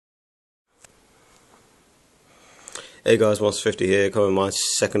Hey guys, Monster 50 here, coming my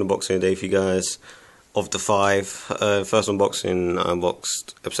second unboxing of the day for you guys of the 5. First unboxing, I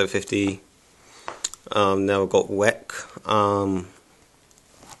unboxed episode 50. Now I've got WEC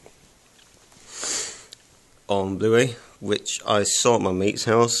on Blu-ray, which I saw at my mate's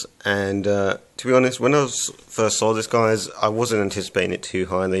house. And to be honest, when I first saw this, guys, I wasn't anticipating it too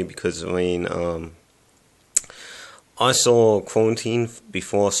highly because, I mean, I saw Quarantine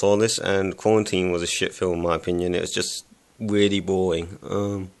before I saw this, and Quarantine was a shit film in my opinion. It was just really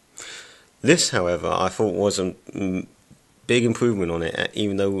boring. This, however, I thought was a big improvement on it,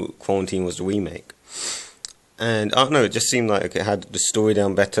 even though Quarantine was the remake. And I don't know, it just seemed like it had the story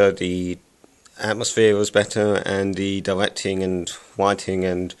down better, the atmosphere was better, and the directing and writing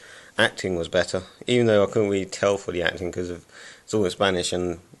and acting was better. Even though I couldn't really tell for the acting because it's all in Spanish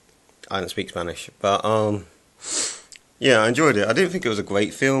and I don't speak Spanish. But yeah, I enjoyed it. I didn't think it was a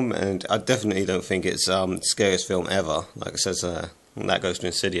great film, and I definitely don't think it's the scariest film ever. Like it says, that goes to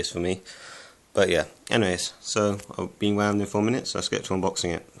Insidious for me. But yeah, anyways, so I've been rambling for a minute, so let's get to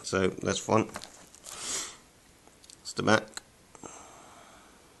unboxing it. So that's front. That's the back.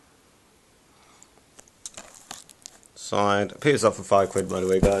 Side. I picked this up for £5, by the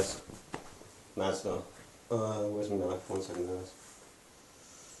way, guys. Mad stuff. Where's my knife? 1 second, guys.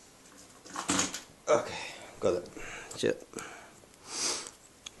 Okay, got it. Shit.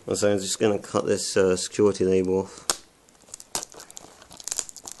 So I'm just going to cut this security label off.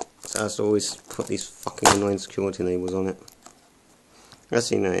 So I have to always put these fucking annoying security labels on it.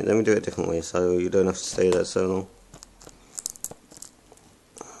 Actually, no, let me do it a different way so you don't have to stay there so long.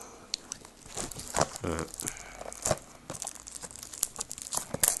 Alright.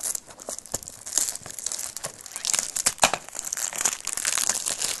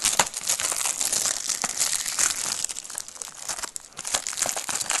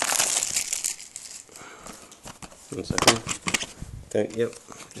 1 second. Okay, yep,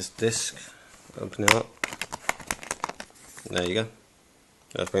 just disc, open it up. There you go.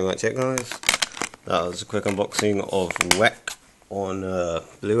 That's pretty much it, guys. That was a quick unboxing of WEC on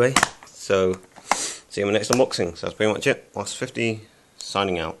Blu-ray. So, see you in my next unboxing. So that's pretty much it. Monster 50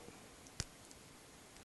 signing out.